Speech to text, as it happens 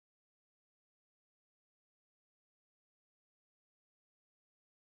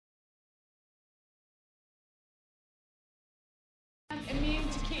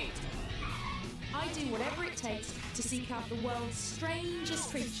takes to seek out the world's strangest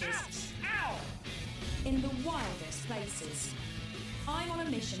creatures in the wildest places. I'm on a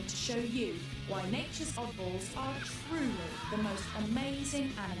mission to show you why nature's oddballs are truly the most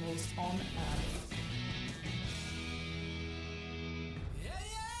amazing animals on Earth.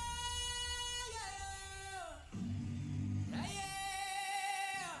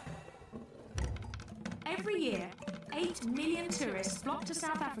 Every year, 8 million tourists flock to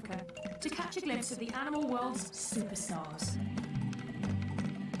South Africa to catch a glimpse of the animal world's superstars,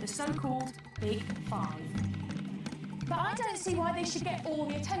 the so-called Big Five. But I don't see why they should get all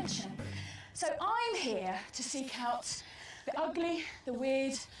the attention. So I'm here to seek out the ugly, the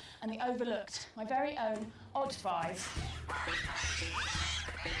weird, and the overlooked. My very own odd five.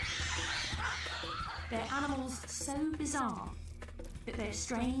 They're animals so bizarre that their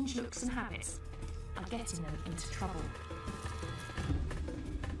strange looks and habits are getting them into trouble.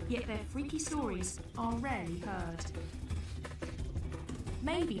 Yet their freaky stories are rarely heard.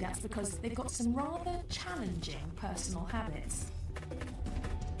 Maybe that's because they've got some rather challenging personal habits.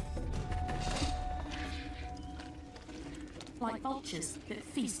 Like vultures that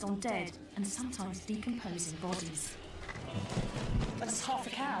feast on dead and sometimes decomposing bodies. That's half a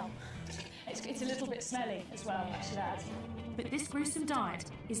cow. It's a little bit smelly as well, I should add. But this gruesome diet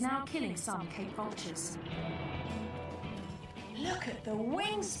is now killing some Cape vultures. Look at the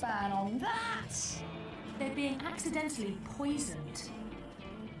wingspan on that! They're being accidentally poisoned.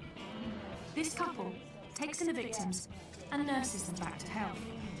 This couple takes in the victims and nurses them back to health.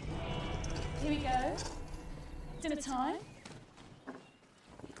 Here we go. Dinner time.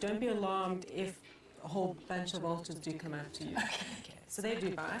 Don't be alarmed if a whole bunch of vultures do come up to you. Okay. So they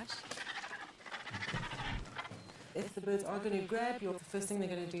do bite. If the birds are going to grab you, the first thing they're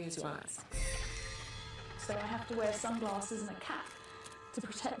going to do is your eyes. So I have to wear sunglasses and a cap to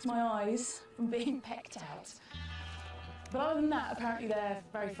protect my eyes from being pecked out. But other than that, apparently they're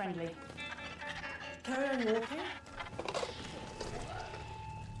very friendly. Carry on walking.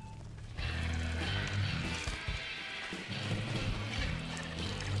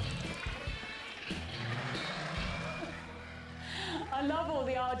 I love all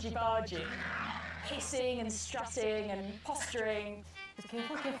the argy-bargy. Hissing and strutting and posturing. Just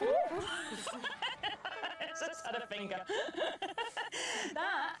careful, careful. Just had a finger.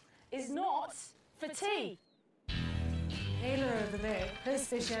 That is not for tea. Ayla over there, her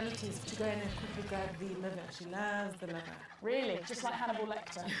speciality is to go in and quickly grab the liver. She loves the liver. Really? Just like Hannibal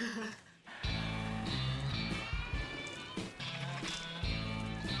Lecter?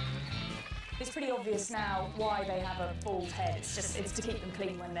 It's pretty obvious now why they have a bald head. It's to keep them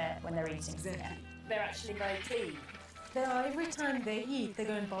clean when they're eating. Exactly. Yeah. They're actually very clean. They are, every time they eat, they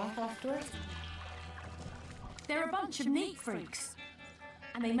go and bath afterwards. They're a bunch of neat freaks,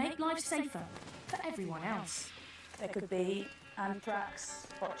 and they make life safer for everyone else. There could be anthrax,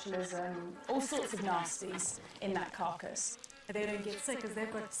 botulism, all sorts of nasties in that carcass. They don't get sick because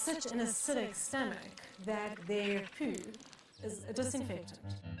they've got such an acidic stomach that their poo is a disinfectant.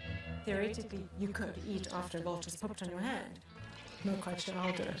 Theoretically, you could eat after a vulture's popped on your hand. Not quite sure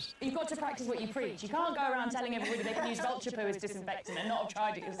I'll do it. You've got to practice what you preach. You can't go around telling everybody they can use vulture poo as disinfectant and not have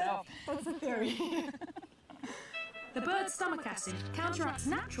tried it yourself. What's the theory? The bird's stomach acid counteracts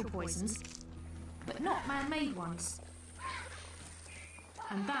natural poisons, but not man-made ones.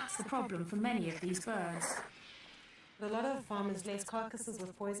 And that's the problem for many of these birds. A lot of farmers lace carcasses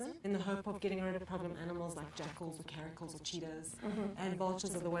with poison in the hope of getting rid of problem animals like jackals or caracals or cheetahs. And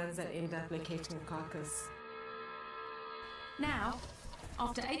vultures are the ones that end up locating the carcass. Now,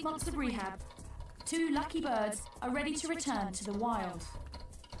 after 8 months of rehab, 2 lucky birds are ready to return to the wild.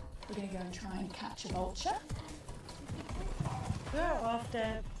 We're going to go and try and catch a vulture. Go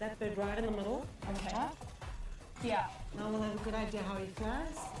after that bird right in the middle. Okay. Yeah. Now we'll have a good idea how he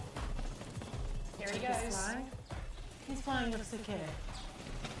flies. Here he goes. He's flying with okay.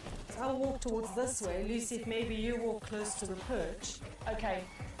 So I'll walk towards this way. Lucy, if maybe you walk close to the perch. Okay.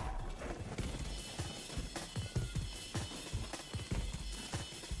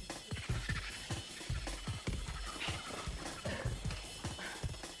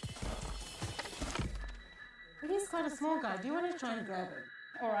 He's quite a small guy. Do you want to try and grab him?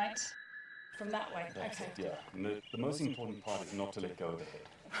 All right. From that way. That's Okay. it, yeah. And the most important part is not to let go of the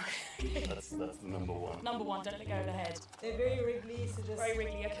head. That's the number one. Number one, don't let go of the head. They're very wriggly, so just... Very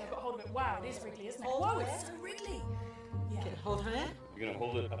wriggly. Okay, I've got hold of it. Wow, it is wriggly, isn't it? Hold Whoa, it. it's so wriggly. Okay, hold higher. You're going to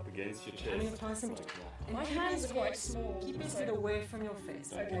hold it up against your chest. I'm going to pass him to you. My hands are quite small. Keep his head away from your face.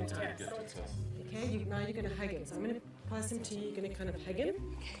 Don't Okay, get yeah. too close. Okay, now you're going to hug him. So I'm going to pass him to you. You're going to kind of hug him.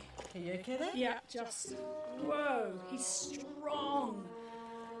 Okay, you okay there? Yeah, just... Whoa, he's strong.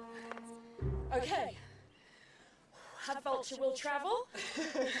 Okay, a vulture will travel.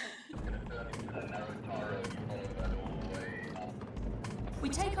 We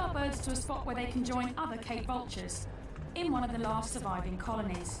take our birds to a spot where they can join other Cape vultures in one of the last surviving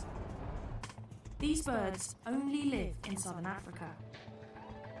colonies. These birds only live in southern Africa.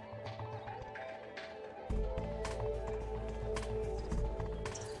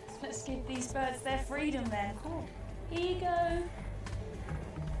 Let's give these birds their freedom then. Cool. Here you go.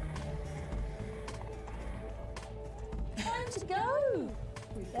 Time to go.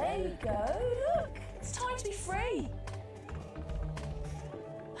 There you go. Look, it's time to be free.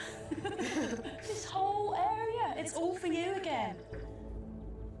 This whole area, it's all for you again.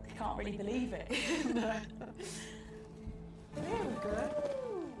 I can't really believe it. No. There we go.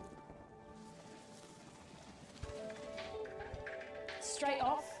 Straight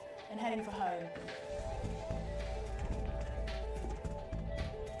off and heading for home.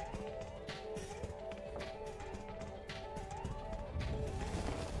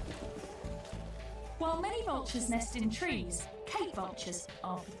 While many vultures nest in trees, Cape vultures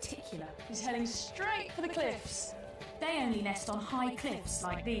are particular. He's heading straight for the cliffs. They only nest on high cliffs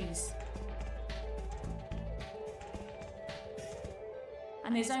like these.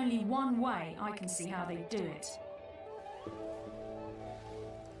 And there's only one way I can see how they do it.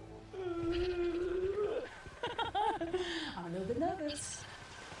 I'm a little bit nervous.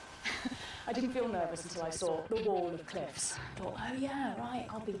 I didn't feel nervous until I saw the wall of cliffs. I thought, oh yeah, right,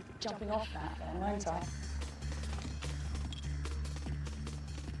 I'll be jumping off that then, won't I?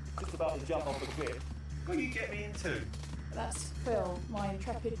 Just about to jump off the cliff. What do you get me into? That's Phil, my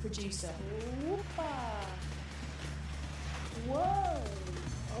intrepid producer. Whoopa! Whoa!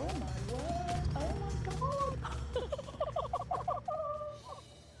 Oh my word! Oh my god!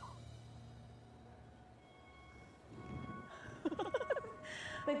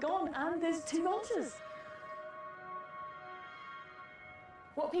 They're gone, and there's two vultures.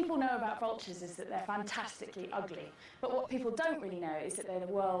 What people know about vultures is that they're fantastically ugly, but what people don't really know is that they're the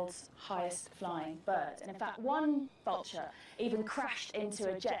world's highest flying bird. And in fact, one vulture even crashed into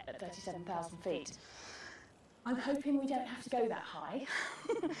a jet at 37,000 feet. I'm hoping we don't have to go that high.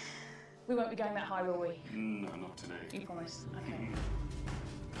 We won't be going that high, will we? No, not today. You promise? Okay.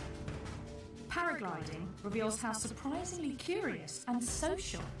 Paragliding reveals how surprisingly curious and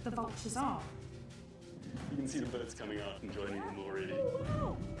social the vultures are. You can see the birds coming out and joining them already.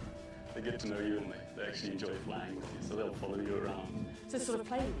 Wow. They get to know you and they actually enjoy flying with you, so they'll follow you around. So sort of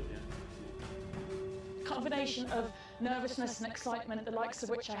play with you. Combination of nervousness and excitement, the likes of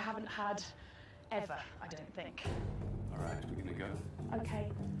which I haven't had ever, I don't think. All right, we're gonna go.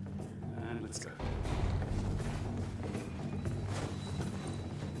 Okay. And let's go.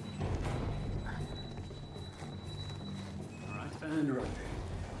 All right, and rotate.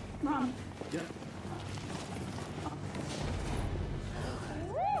 Run. Yep.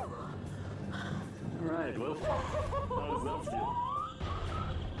 All right, well, how does that feel?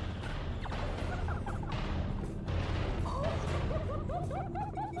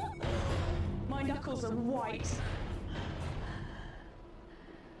 My knuckles are white.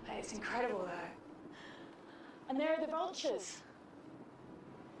 Hey, it's incredible though. And there are the vultures.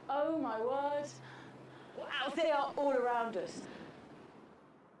 Oh my word. Wow, they are all around us.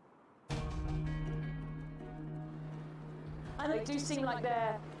 And they do seem like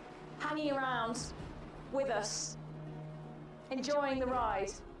they're hanging around with us, enjoying the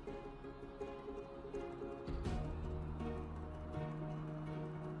ride.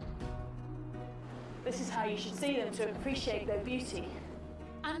 This is how you should see them to appreciate their beauty.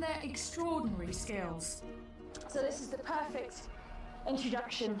 And their extraordinary skills. So this is the perfect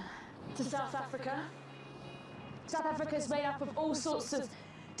introduction to South Africa. South Africa is made up of all sorts of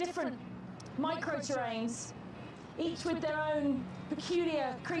different micro-terrains, each with their own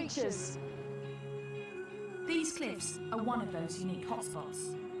peculiar creatures. These cliffs are one of those unique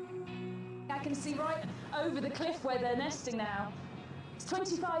hotspots. I can see right over the cliff where they're nesting now. It's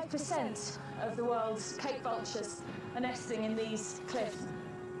 25% of the world's Cape vultures are nesting in these cliffs.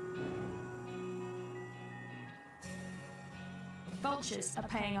 Vultures are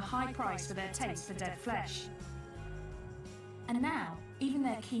paying a high price for their taste for dead flesh. And now, even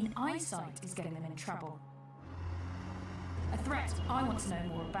their keen eyesight is getting them in trouble. A threat I want to know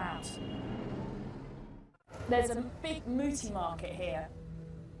more about. There's a big muti market here.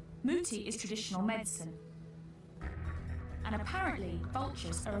 Muti is traditional medicine. And apparently,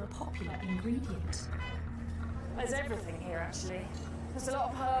 vultures are a popular ingredient. There's everything here, actually. There's a lot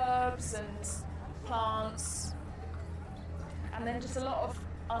of herbs and plants, and then just a lot of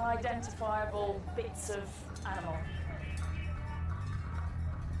unidentifiable bits of animal.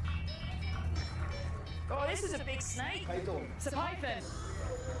 Oh, this is a big snake. Python. It's a python.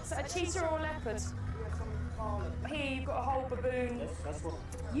 Is that a cheetah or a leopard? Here you've got a whole baboon. Yes, that's what.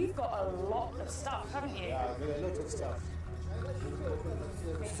 You've got a lot of stuff, haven't you? Yeah, there are a lot of stuff.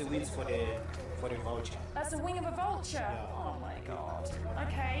 It's the wings for the vulture. That's the wing of a vulture. Yeah. Oh my god.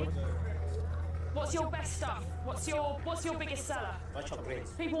 Okay. What's your best stuff? What's your biggest seller? Vulture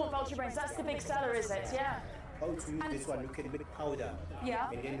brains. People want vulture brains. That's the big seller, is it? Yeah. How to use this one? You can make powder. Yeah.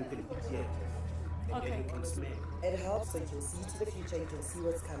 And then you can put here. And then you can smell. It helps so you can see to the future, you can see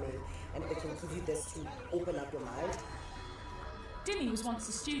what's coming, and it can give you this to open up your mind. Dimmy was once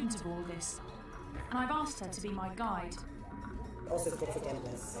a student of all this, and I've asked her to be my guide. Also, it's good for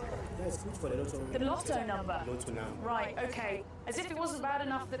gamblers. Yeah, it's good for the lotto. The lotto number. Lotto now. Right, okay. As if it wasn't bad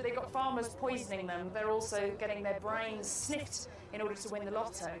enough that they got farmers poisoning them, they're also getting their brains sniffed in order to win the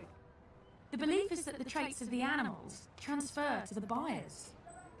lotto. The belief is that the traits of the animals transfer to the buyers.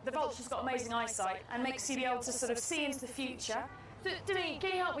 The vulture's got amazing eyesight and makes you be able to sort of see into the future. Dimmy,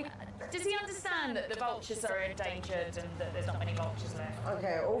 can you help me? Does he understand that the vultures are endangered and that there's not many vultures left?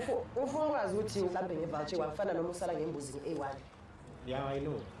 Okay, ufungwazi ukuthi mhlambe ngevulture wafana noma usala ngembuzi nge-A1. Yeah, I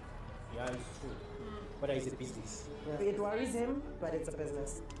know. Yeah, it's true. But it's a business. Yeah. It worries him, but it's a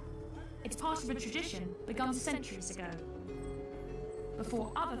business. It's part of a tradition begun centuries ago,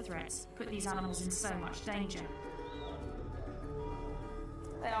 before other threats put these animals in so much danger.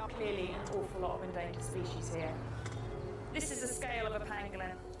 There are clearly an awful lot of endangered species here. This is the scale of a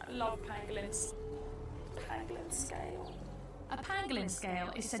pangolin. I love pangolins. Pangolin scale. A pangolin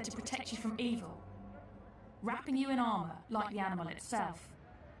scale is said to protect you from evil, wrapping you in armour like the animal itself.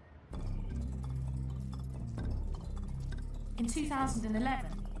 In 2011,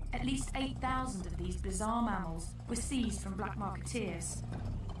 at least 8,000 of these bizarre mammals were seized from black marketeers.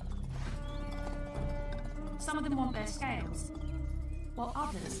 Some of them want their scales, while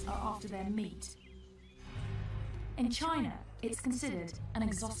others are after their meat. In China, it's considered an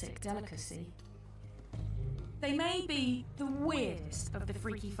exotic delicacy. They may be the weirdest of the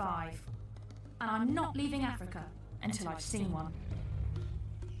Freaky Five, and I'm not leaving Africa until I've seen one.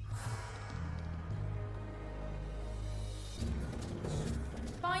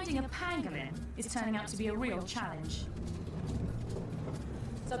 Finding a pangolin is turning out to be a real challenge.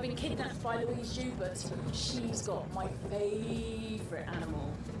 So I've been kidnapped by Louise Joubert. She's got my favourite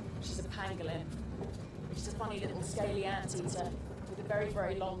animal. She's a pangolin. She's a funny little scaly anteater with a very,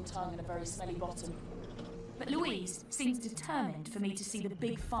 very long tongue and a very smelly bottom. But Louise seems determined for me to see the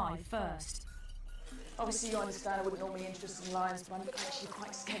big five first. Obviously, you understand I wouldn't normally be interested in lions, but I'm actually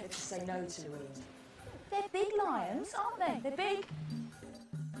quite scared to say no to Louise. They're big lions, aren't they? They're big.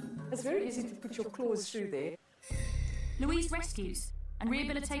 It's very easy to put your claws through there. Louise rescues and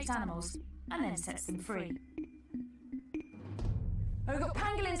rehabilitates animals and then sets them free. Oh, we've got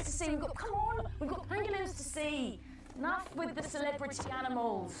pangolins to see. Come on, we've got pangolins to see. Enough with the celebrity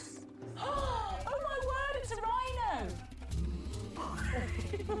animals. Oh my word, it's a rhino.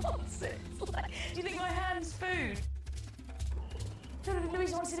 What's it? Do you think my hand's food?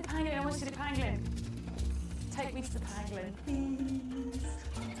 Louise, I want to see the pangolin. I want to see the pangolin. Take me to the pangolin, please.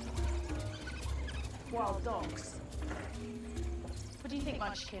 Wild dogs. What do you think,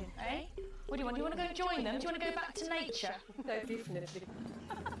 Munchkin, eh? What do you want? Do you want to go and join them? Do you want to go back to nature? No, definitely.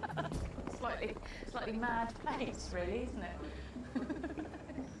 Slightly mad place, really, isn't it?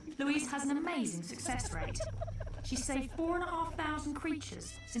 Louise has an amazing success rate. She's saved 4,500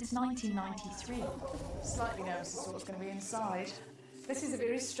 creatures since 1993. Slightly nervous as to what's going to be inside. This is a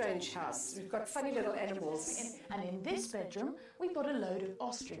very strange house. We've got funny little animals. And in this bedroom, we've got a load of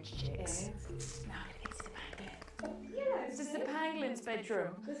ostrich chicks. Now it's the pangolin. Yeah, This is the pangolin's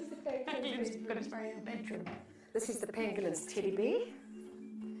bedroom. this is the Pangolin's pangolin. got his very own bedroom. This is the pangolin's teddy bear.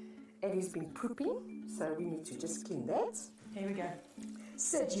 And he's been pooping, so we need to just clean that. Here we go.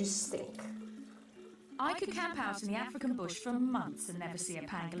 Sid, you stink. I could camp out in the African bush for months and never see a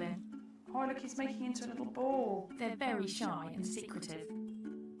pangolin. Oh, look, he's making into a little ball. They're very shy and secretive.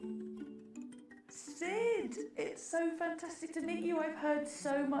 Sid, it's so fantastic to meet you. I've heard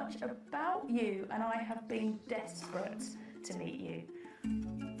so much about you, and I have been desperate to meet you.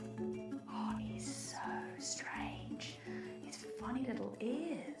 Oh, he's so strange. His funny little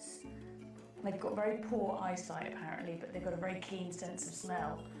ears. They've got very poor eyesight, apparently, but they've got a very keen sense of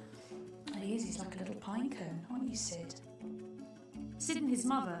smell. And he's like a little pine cone, aren't you, Sid? Sid and his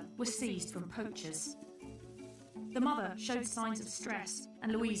mother were seized from poachers. The mother showed signs of stress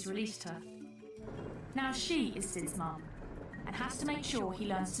and Louise released her. Now she is Sid's mum and has to make sure he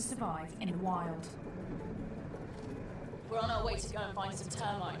learns to survive in the wild. We're on our way to go and find some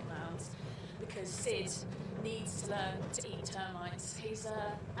termite mounds because Sid needs to learn to eat termites. He's an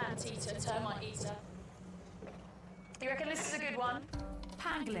anteater, termite eater. Do you reckon this is a good one?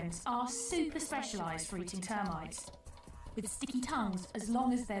 Pangolins are super specialised for eating termites, with sticky tongues as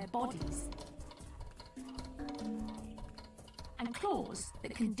long as their bodies, and claws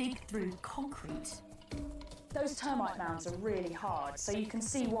that can dig through concrete. Those termite mounds are really hard, so you can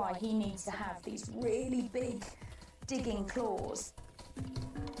see why he needs to have these really big digging claws.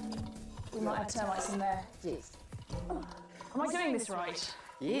 We might have termites in there. Yes. Am I doing this right?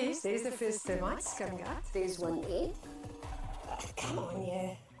 Yes, there's the first termites coming out. There's one there. Come on,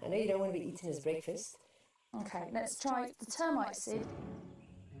 yeah. I know you don't want to be eating his breakfast. Okay, let's try the termite seed.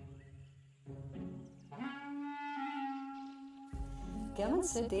 Come on,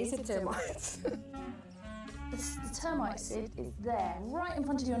 so there's a termite. The termite seed is there, right in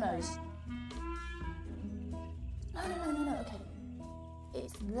front of your nose. No, okay.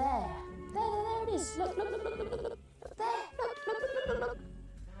 It's there. There it is. Look. There, look.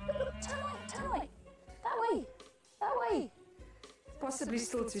 Termite. That way. Possibly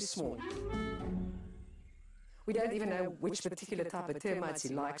still too small. We don't even know which particular type of termites he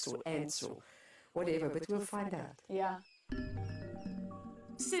likes, or ants, or whatever, but we'll find out. Yeah.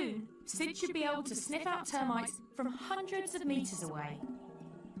 Soon, Sid should be able to sniff out termites from hundreds of metres away,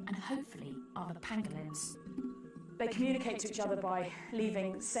 and hopefully other pangolins. They communicate to each other by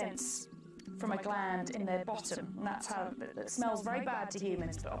leaving scents from a gland in their bottom, and that's how it smells very bad to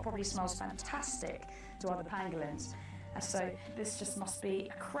humans, but it probably smells fantastic to other pangolins. And so this just must be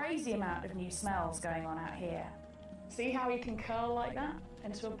a crazy amount of new smells going on out here. See how he can curl like that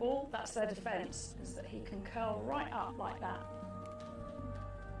into a ball? That's their defence, is that he can curl right up like that.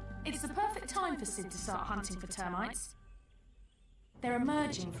 It's the perfect time for Sid to start hunting for termites. They're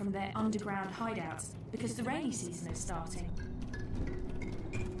emerging from their underground hideouts because the rainy season is starting.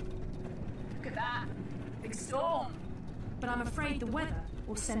 Look at that, big storm. But I'm afraid the weather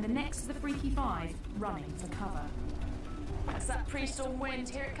will send the next of the Freaky Five running for cover. That's that pre-storm wind,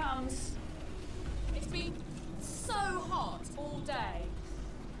 here it comes. It's been so hot all day.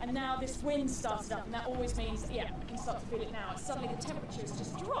 And now this wind started up, and that always means, yeah, I can start to feel it now. Suddenly the temperature has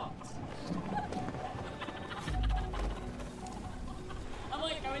just dropped. I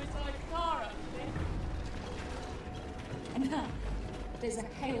might go inside the car, actually. And now there's a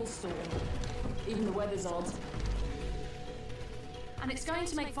hailstorm. Even the weather's odd. And it's going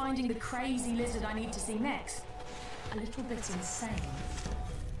to make finding the crazy lizard I need to see next a little bit insane.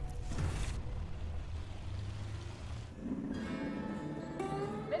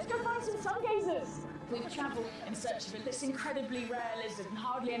 Let's go find some sun gazers. We've travelled in search of this incredibly rare lizard, and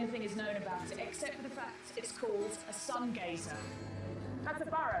hardly anything is known about it, except for the fact it's called a sun gazer. That's a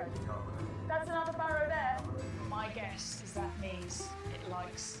burrow. That's another burrow there. My guess is that means it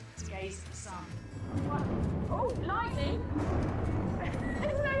likes to gaze at the sun. What? Oh, lightning!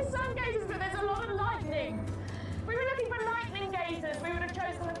 There's no sun gazers, but there's a lot of lightning. If we were looking for lightning gazers, we would have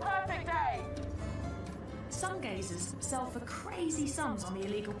chosen the perfect day. Sun gazers sell for crazy sums on the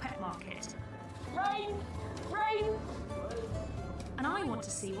illegal pet market. Rain! And I want to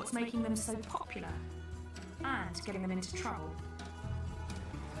see what's making them so popular and getting them into trouble.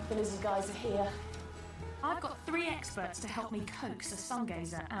 The lizard guys are here. I've got 3 experts to help me coax a sun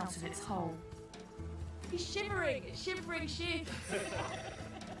gazer out of its hole. He's shivering. It's shivering shit.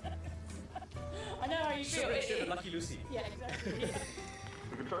 I know how you feel. Shivering, Lucky Lucy. Yeah, exactly.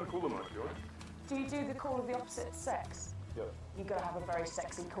 We can try and cool them out if you want. Do you do the call of the opposite sex? Yeah. You've got to have a very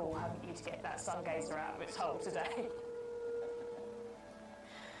sexy call, haven't you, to get that sun gazer out of its hole today?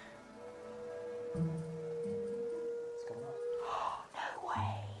 It's coming up. No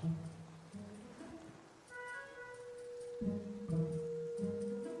way.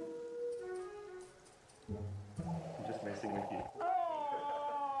 I'm just messing with you. Oh,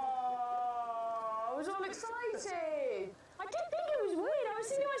 I was all excited. I did think it was weird. I was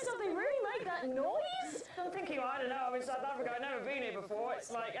thinking to myself, they really make that noise? I'm thinking, I don't know, I'm in South Africa, I've never been here before.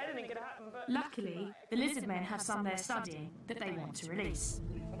 It's like anything could happen, but... Luckily, the lizard men have some they're studying that they want to release.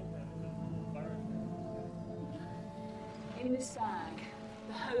 In this bag,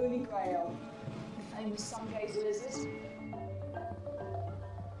 the Holy Grail, the famous sun gazer lizard.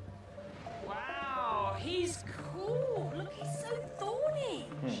 Wow, he's cool. Look, he's so thorny.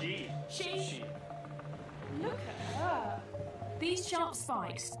 She. Look at her. These sharp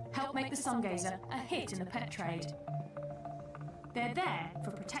spikes help make the sun gazer a hit in the pet trade. They're there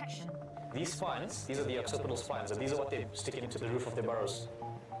for protection. These spines, these are the occipital spines, and these are what they stick into the roof of their burrows,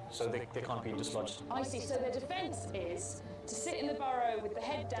 so they can't be dislodged. I see, so their defence is to sit in the burrow with the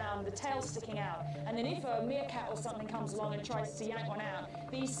head down, the tail sticking out, and then if a meerkat or something comes along and tries to yank one out,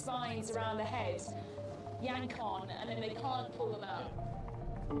 these spines around the head yank on, and then they can't pull them out.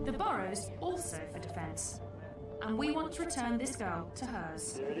 The burrows also for defence. and we want to return this girl to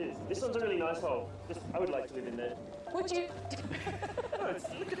hers. There it is. This one's a really nice hole. I would like to live in there. Would you? No,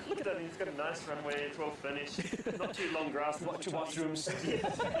 look at that. It's got a nice runway. It's well finished. Not too long grass. Watch your bathrooms.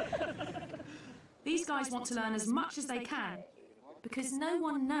 These guys want to learn as much as they can, because no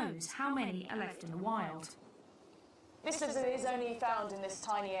one knows how many are left in the wild. This is only found in this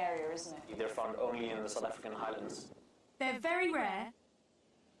tiny area, isn't it? They're found only in the South African highlands. They're very rare.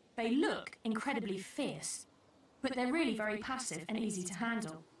 They look incredibly fierce, but they're really very passive and easy to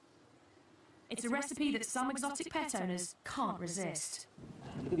handle. It's a recipe that some exotic pet owners can't resist.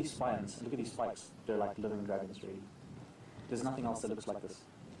 Look at these spines, look at these spikes. They're like living dragons, really. There's nothing else that looks like this.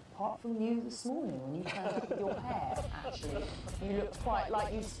 Apart from you this morning when you turned up with your hair, actually. You looked quite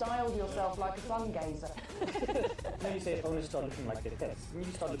like you styled yourself like a sun gazer. Then you say owners start looking like their pets. You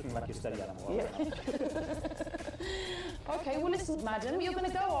start looking like your study animal. Yeah. Okay, well listen, madam, you're going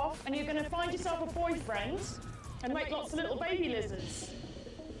to go off and you're going to find yourself a boyfriend and make lots of little baby lizards.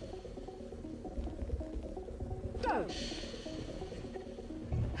 Go!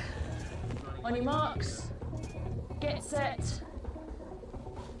 On your marks, get set,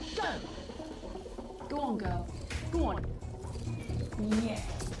 go! Go on, girl. Go on. Yeah.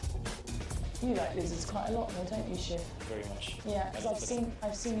 You like lizards quite a lot, though, don't you, Shiv? Very much. Yeah, because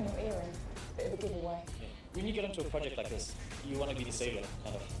I've seen your earring. Bit of a giveaway. Yeah. When you get into a project like this, you want to be the savior,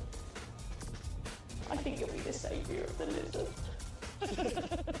 kind of. I think you'll be the saviour of the lizard.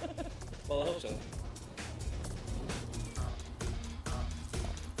 Well, I hope so.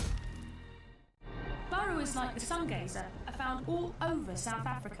 Burrowers like the sungazer are found all over South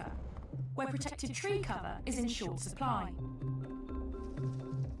Africa, where protected tree cover is in short supply.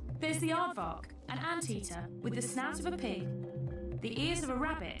 There's the aardvark, an anteater with the snout of a pig, the ears of a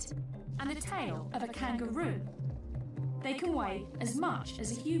rabbit, and the tail of a kangaroo. They can weigh as much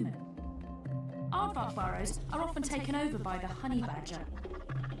as a human. Aardvark burrows are often taken over by the honey badger.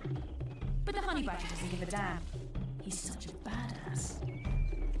 But the honey badger doesn't give a damn. He's such a badass.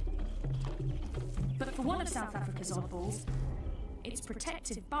 But for one of South Africa's oddballs, its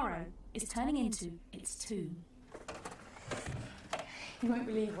protected burrow is turning into its tomb. You won't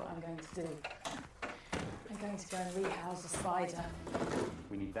believe what I'm going to do. I'm going to go and rehouse a spider.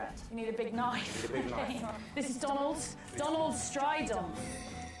 We need that. You need a big knife. We need a big knife. This is Donald Stridon.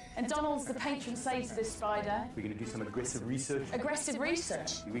 And Donald's the patron saint of this spider. We're going to do some aggressive research. Aggressive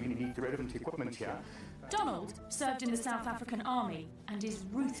research? We're going to need the relevant equipment here. Donald served in the South African Army and is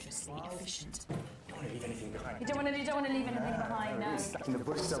ruthlessly efficient. Don't want to leave anything behind. You don't want to leave anything behind, no. Stuck in the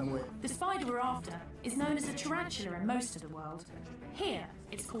bush somewhere. The spider we're after is known as a tarantula in most of the world. Here,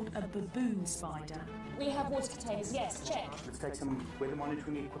 it's called a baboon spider. We have water containers, yes, check. Let's take some weather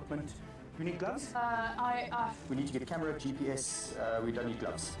monitoring equipment. Do we need gloves? We We need to get camera, GPS. We don't need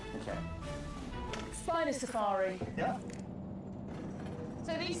gloves. Okay. Spider safari. Yeah.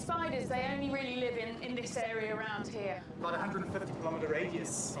 So these spiders, they only really live in this area around here. About 150-kilometer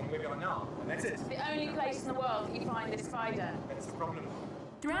radius from where we are now, and that's it. The only place in the world that you find this spider. That's the problem.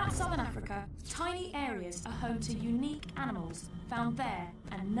 Throughout southern Africa, tiny areas are home to unique animals found there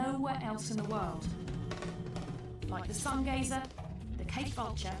and nowhere else in the world. Like the sungazer, the Cape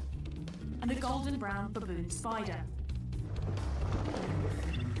vulture, and the golden brown baboon spider.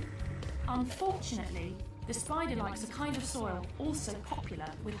 Unfortunately, the spider likes a kind of soil also popular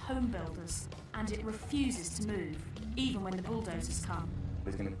with home builders, and it refuses to move, even when the bulldozers come.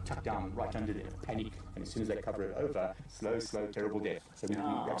 It's going to tuck down right under there, panic, and as soon as they cover it over, slow, terrible death. So we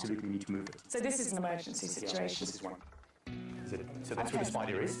absolutely need to move it. So this is an emergency situation. This is one. So that's where the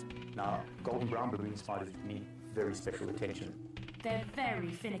spider is. Now, golden brown baboon spiders need very special attention. They're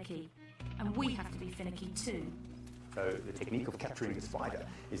very finicky, and we have to be finicky too. So the technique of capturing the spider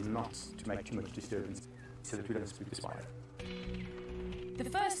is not to make too much disturbance so that we don't spook the spider. The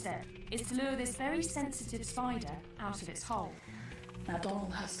first step is to lure this very sensitive spider out of its hole. Now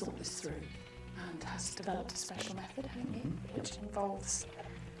Donald has thought this through and has developed a special method, hasn't he? Which involves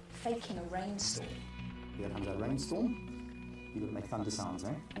faking a rainstorm. Here comes our rainstorm. You're going to make thunder sounds,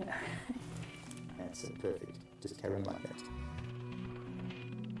 eh? That's it, perfect. Just carry on like that.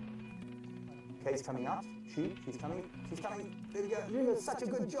 Kay's coming out. She's coming. There we go. You're doing such a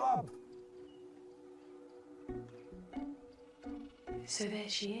good job. So there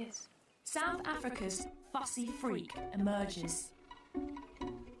she is. South Africa's fussy freak emerges.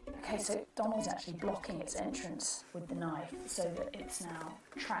 Okay, so Donald's actually blocking its entrance with the knife so that it's now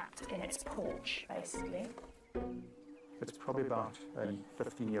trapped in its porch, basically. It's probably about a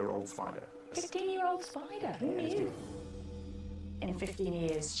 15-year-old spider. 15-year-old spider? Who knew? In 15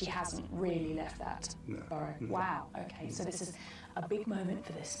 years, she hasn't really left that burrow. No. Wow, okay, so this is a big moment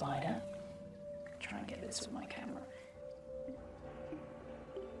for this spider. try and get this with my camera.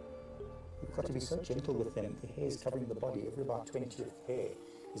 You've got to be so gentle with them. The hair is covering the body. Every about 20th hair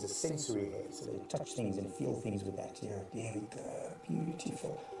is a sensory hair, so they touch things and feel things with that. Yeah, there we go.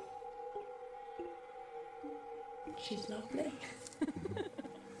 Beautiful. She's lovely.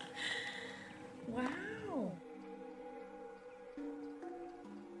 Wow.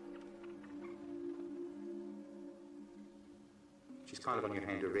 She's kind of on your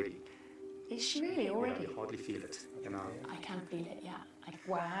hand already. Is she really already? Yeah, you hardly feel it. You know. I can feel it, yeah.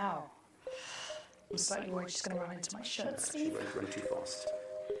 Wow. I'm slightly worried she's going to run into my shirt She sleeve. won't run too fast.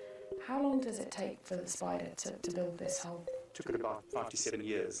 How long does it take for the spider to build this hole? Took it about 5 to 7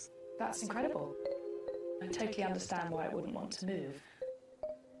 years. That's incredible. I totally understand why it wouldn't want to move.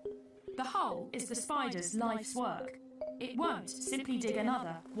 The hole is the spider's life's work. It won't simply dig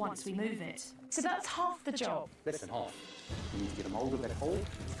another once we move it. So that's half the job. Less than half. You need to get a mould of that hole.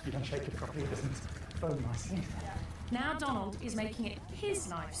 You don't shake it properly, it doesn't foam nicely. Now Donald is making it his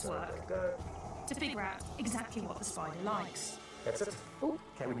life's work to figure out exactly what the spider likes. That's it. Ooh.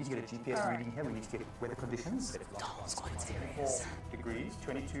 Okay, we need to get a GPS All right. reading here. We need to get weather conditions. Donald's quite serious. 4 degrees,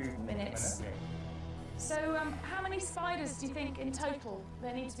 22 Minutes. So how many spiders do you think in total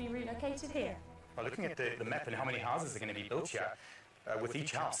there need to be relocated here? Well, looking at the map and how many houses are going to be built here, with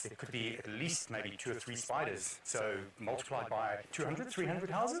each house there could be at least maybe 2 or 3 spiders. So multiplied by 200, 300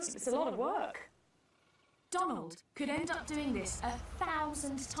 houses. It's a lot of work. Donald could end up doing this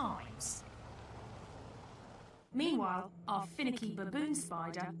 1,000 times. Meanwhile, our finicky baboon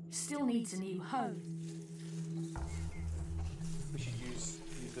spider still needs a new home. We should use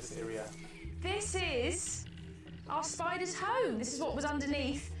this area. This is our spider's home. This is what was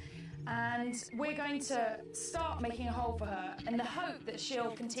underneath. And we're going to start making a hole for her in the hope that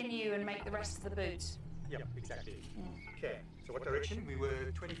she'll continue and make the rest of the boot. Yep, exactly. Okay, so what direction? We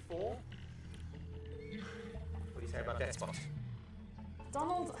were 24. What do you say about that spot?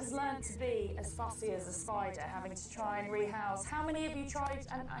 Donald has learned to be as fussy as a spider, having to try and rehouse. How many have you tried?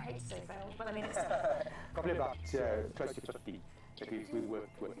 And I hate to say failed, but I mean it's Probably about close to 50 that we've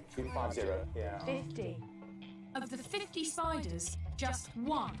worked with. 50, yeah. 50. Of the 50 spiders, just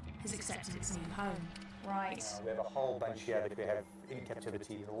one has accepted its new home. Right. We have a whole bunch here that we have in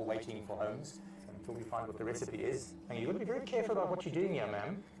captivity. They're all waiting for homes until we find what the recipe is. And you've got to be very careful about what you're doing here,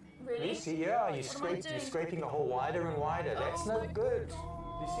 ma'am. Really? Lucy, yeah, you're scraping the hole wider and wider. That's no good.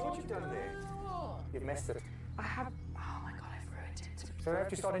 You see what you've done there? You've messed it. I have. Oh my god, I've ruined it. So I have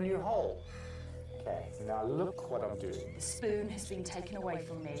to start a new hole. Okay, so now look what I'm doing. The spoon has been taken away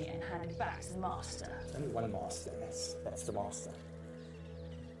from me and handed back to the master. There's only one master, and that's the master.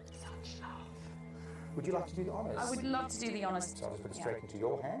 Such love. Would you like to do the honours? I would love to do the honours. So I'll just put it straight into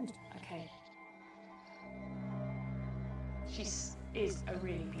your hand. Okay. She is a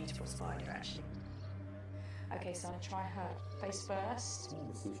really beautiful spider, actually. Okay, so I'll try her face first.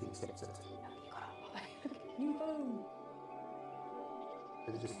 Let's see if she accepts it. New home.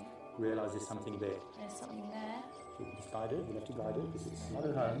 Just realise there's something there. There's something there. So you can just guide it, you have to guide it. This is not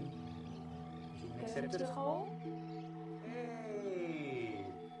at home. She can Go accept into it. the hole. Hey,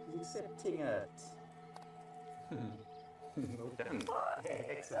 she's accepting it. Well done.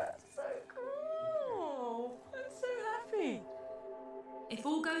 Excellent. So cool. I'm so happy. If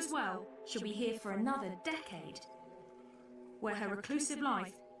all goes well, she'll be here for another decade, where her reclusive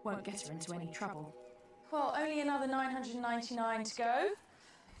life won't get her into any trouble. Well, only another 999 to go.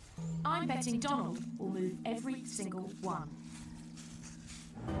 I'm betting Donald will move every single one.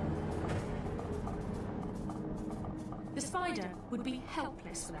 The spider would be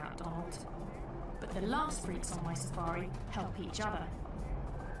helpless without Donald, but the last freaks on my safari help each other,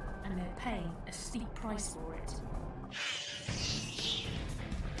 and they're paying a steep price for it.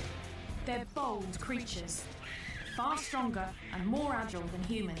 They're bold creatures, far stronger and more agile than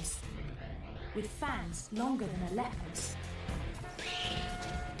humans, with fangs longer than a leopard's.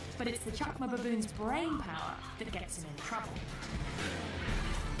 But it's the Chukma baboon's brain power that gets him in trouble.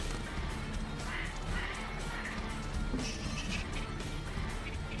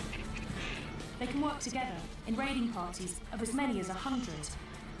 They can work together in raiding parties of as many as 100.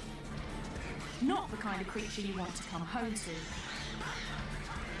 Not the kind of creature you want to come home to.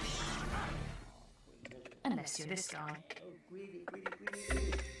 Unless you're this guy.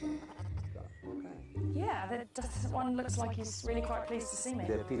 Yeah, that one looks like he's really quite pleased to see me.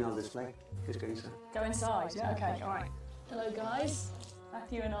 The penal display. Just go inside. Go inside. Yeah. Okay, all right. Hello, guys.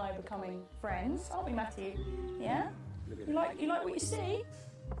 Matthew and I are becoming friends, aren't we, Matthew? Yeah? You like what you see?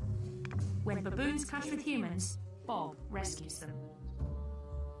 When baboons clash with humans, Bob rescues them.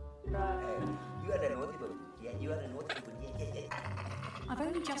 You are the naughty one. Yeah, you are the naughty one. Yeah. I've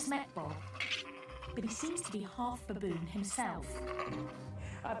only just met Bob, but he seems to be half baboon himself.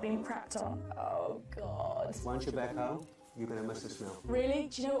 I've been crapped on. Oh, God. Once you're back home, you're going to miss the smell. Really?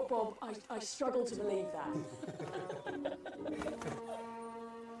 Do you know what, Bob? I struggle to believe that.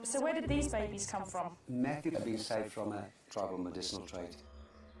 So where did these babies come from? Matthew had been saved from a tribal medicinal trade.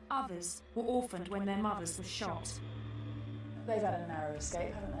 Others were orphaned when their mothers were shot. They've had a narrow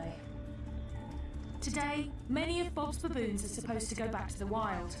escape, haven't they? Today, many of Bob's baboons are supposed to go back to the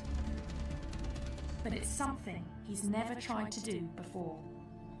wild. But it's something he's never tried to do before.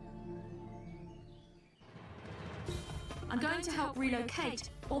 I'm going to help relocate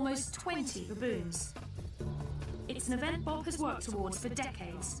almost 20 baboons. It's an event Bob has worked towards for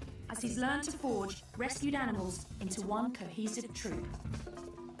decades, as he's learned to forge rescued animals into one cohesive troop.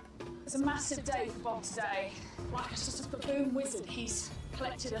 It's a massive day for Bob today. Like a sort of baboon wizard, he's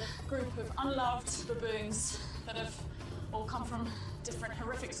collected a group of unloved baboons that have all come from different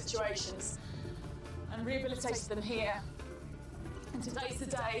horrific situations and rehabilitated them here. And today's the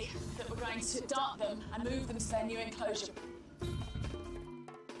day that we're going to dart them and move them to their new enclosure.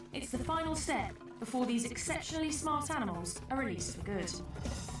 It's the final step before these exceptionally smart animals are released for good.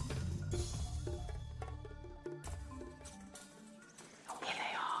 Oh, here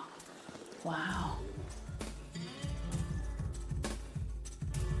they are. Wow.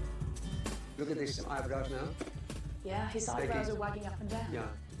 Look at these eyebrows now. Yeah, his eyebrows are wagging up and down. Yeah,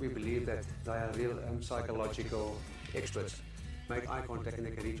 we believe that they are real psychological experts. Make eye contact and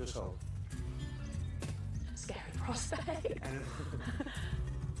they can read your soul. Scary prospect.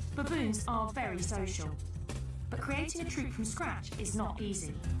 Baboons are very social, but creating a troop from scratch is not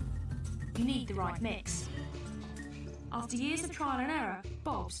easy. You need the right mix. After years of trial and error,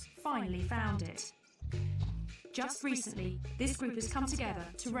 Bob's finally found it. Just recently, this group has come together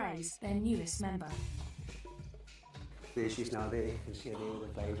to raise their newest member. There she's now there. You can see her there with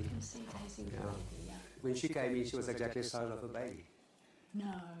a baby. You can see Daisy with a baby, yeah. When she came in, she was exactly the size of a baby. No,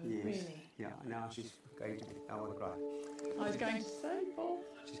 Yes. really? Yeah, now she's going to be, I want to cry. I was going to say, Bob.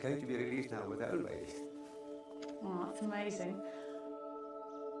 She's going to be released now with her own baby. Oh, that's amazing.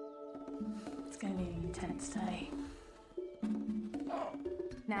 It's going to be an intense day.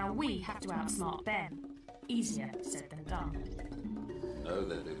 Now we have to outsmart them. Easier said than done. Know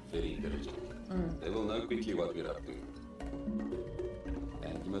that they're very intelligent. They will know quickly what we're up to.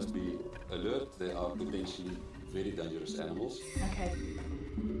 And you must be alert. They are potentially very dangerous animals. Okay.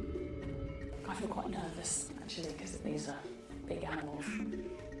 I feel quite nervous, actually, because these are big animals.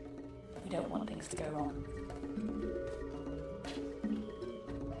 We don't want things to go wrong.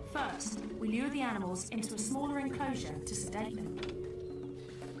 First, we lure the animals into a smaller enclosure to sedate them.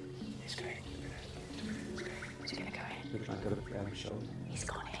 It's great. Is he going to go in? Looks like a show. He's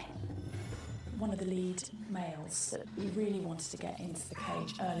gone in. One of the lead males that we really wanted to get into the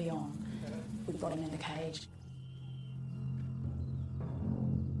cage early on. We've got him in the cage.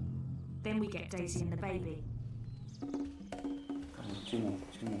 Then we get Daisy and the baby. Two more,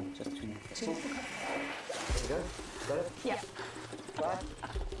 just two more. Two more. There you go. Got it? Yeah. Right.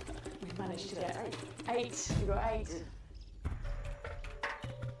 We've managed to get 8. We've got 8.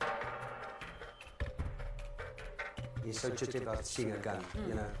 He's so jittery about seeing a gun,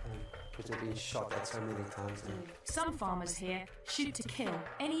 you know, because they've been shot at so many times. And Some farmers here shoot to kill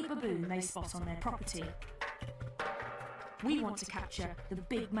any baboon they spot on their property. We want to capture the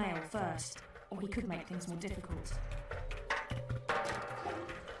big male first, or he could make things more difficult.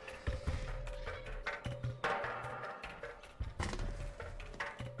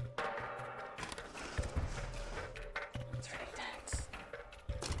 It's really tense.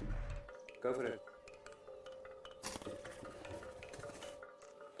 go for it.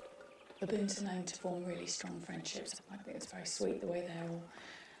 Baboons are known to form really strong friendships. I think it's very sweet the way they're all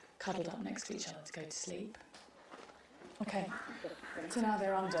cuddled up next to each other to go to sleep. Okay, so now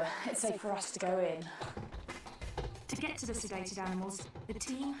they're under. It's safe for us to go in. To get to the sedated animals, the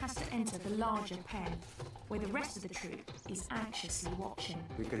team has to enter the larger pen, where the rest of the troop is anxiously watching.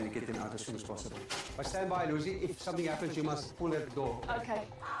 We're going to get them out as soon as possible. But stand by, Lucy. If something happens, you must pull at the door. Okay.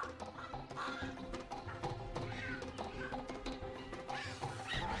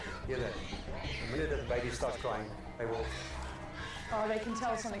 Hear that? The minute that the baby starts crying, they will... Oh, they can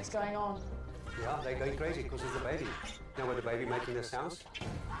tell something's going on. Yeah, they're going crazy because it's the baby. Now with the baby making the sounds,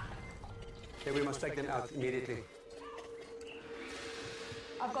 then we must take them out immediately.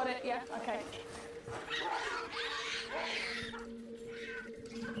 I've got it, yeah, okay.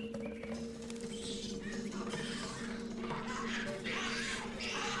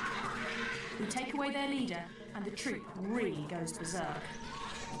 We take away their leader, and the troop really goes berserk.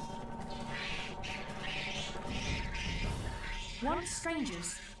 Once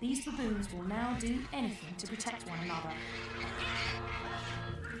strangers, these baboons will now do anything to protect one another.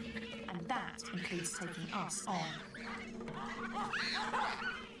 And that includes taking us on.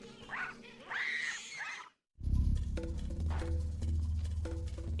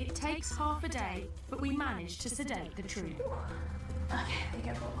 It takes half a day, but we manage to sedate the troop. Okay,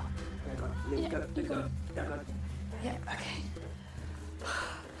 there you go, Bob. Let go. Yeah, okay.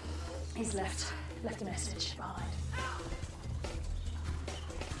 He's left a message behind.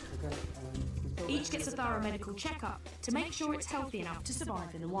 Each gets a thorough medical checkup to make sure it's healthy enough to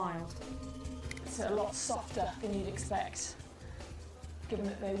survive in the wild. It's a lot softer than you'd expect, given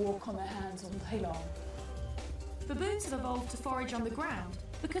that they walk on their hands all day long. Baboons have evolved to forage on the ground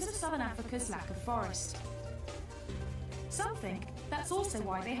because of southern Africa's lack of forest. Some think that's also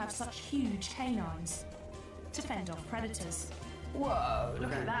why they have such huge canines, to fend off predators. Whoa,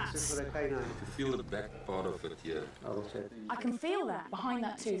 look at that. This is for the canine. You feel the back part of it here. I will check. I can feel that. Behind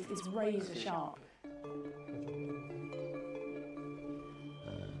that tooth is razor sharp.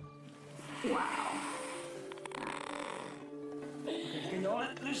 Wow. Can you hold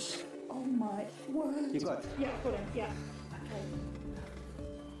it, Liz? Oh my word. You got it? Yeah, got him, yeah. Okay.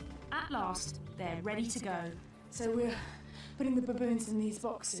 At last, they're ready to go. So we're putting the baboons in these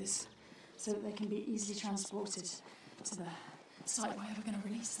boxes so that they can be easily transported to the site where we're going to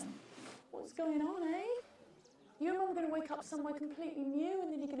release them. What's going on, eh? You and Mum are going to wake up somewhere completely new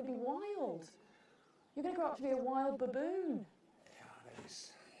and then you're going to be wild. You're going to grow up to be a wild baboon. Yeah, that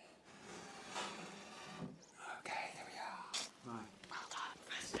is. Okay, there we are. Right. Well done,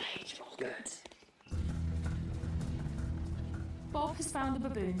 first stage, all good. Bob has found the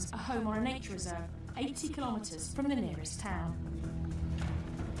baboons a home on a nature reserve 80 kilometres from the nearest town.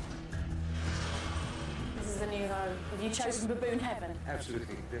 This is a new home. Have you chosen baboon heaven?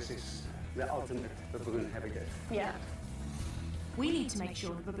 Absolutely. This is the ultimate baboon habitat. Yeah. We need to make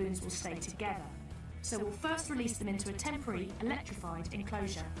sure the baboons will stay together, so we'll first release them into a temporary electrified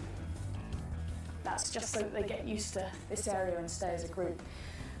enclosure. That's just so that they get used to this area and stay as a group.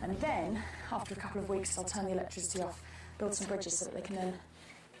 And then, after a couple of weeks, I'll turn the electricity off, build some bridges so that they can then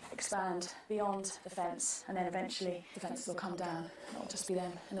expand beyond the fence, and then eventually the fences will come down. It'll just be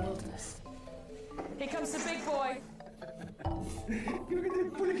them in the wilderness. Here comes the big boy. Look at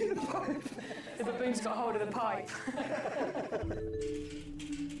him pulling in the pipe. The baboon's got hold of the pipe.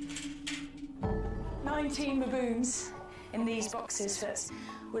 19 baboons in these boxes that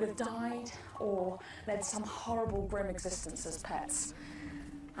would have died or led some horrible, grim existence as pets.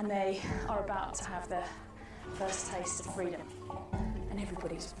 And they are about to have their first taste of freedom. And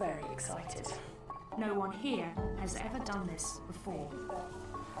everybody's very excited. No one here has ever done this before.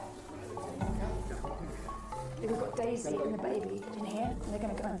 We've got Daisy and the baby in here, and they're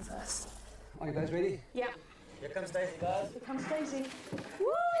going to go in first. Are you guys ready? Yeah. Here comes Daisy, guys. Here comes Daisy.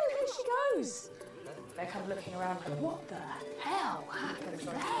 Woo! There she goes. They're kind of looking around like, what the hell happened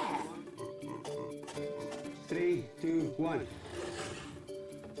there? 3, 2, 1.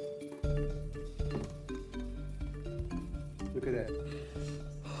 Look at that.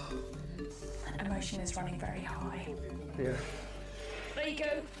 Emotion is running very high. Yeah. There you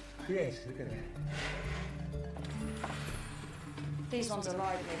go. Yes, look at that. These ones are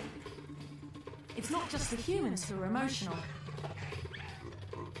lively. It's not just the humans who are emotional.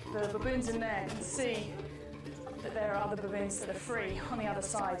 The baboons in there can see that there are other baboons that are free on the other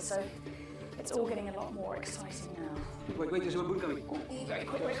side, so it's all getting a lot more exciting now. Wait, there's a baboon coming. Very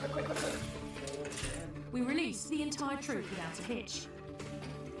quick. We release the entire troop without a hitch.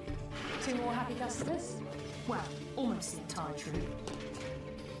 2 more happy customers. Well, almost the entire troop.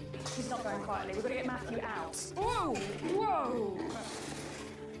 He's not going quietly. We've got to get Matthew out. Whoa! Whoa!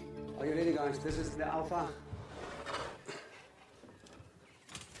 Are you ready, guys? This is the alpha.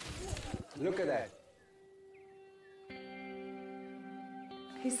 Look at that.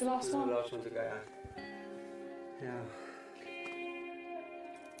 He's the last This is one. the last one to go out. Yeah.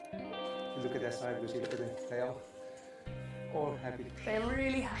 Look at that side, you see, look at that. They are all happy. They're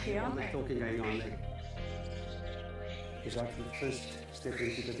really happy, aren't There's they? talking going on there. It's like the first step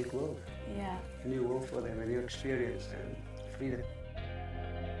into the big world. Yeah. A new world for them, a new experience and freedom.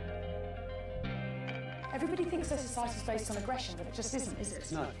 Everybody thinks their society is based on aggression, but it just isn't, is it?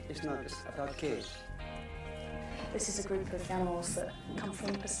 It's not. It's about care. This is a group of animals that come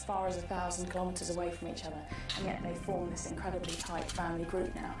from as far as 1,000 kilometres away from each other, and yet they form this incredibly tight family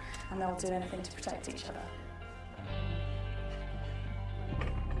group now, and they'll do anything to protect each other.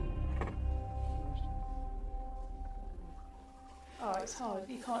 Oh, it's hard.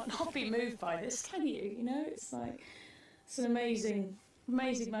 You can't not be moved by this, can you? You know, it's like, it's an amazing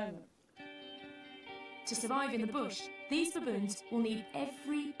moment. To survive in the bush, these baboons will need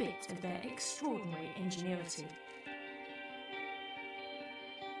every bit of their extraordinary ingenuity.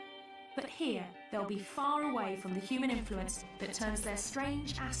 But here, they'll be far away from the human influence that turns their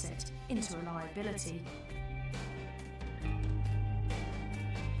strange asset into a liability.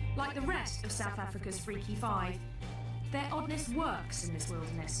 Like the rest of South Africa's Freaky Five, their oddness works in this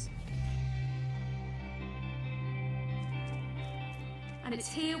wilderness. And it's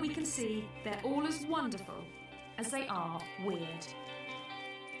here we can see they're all as wonderful as they are weird.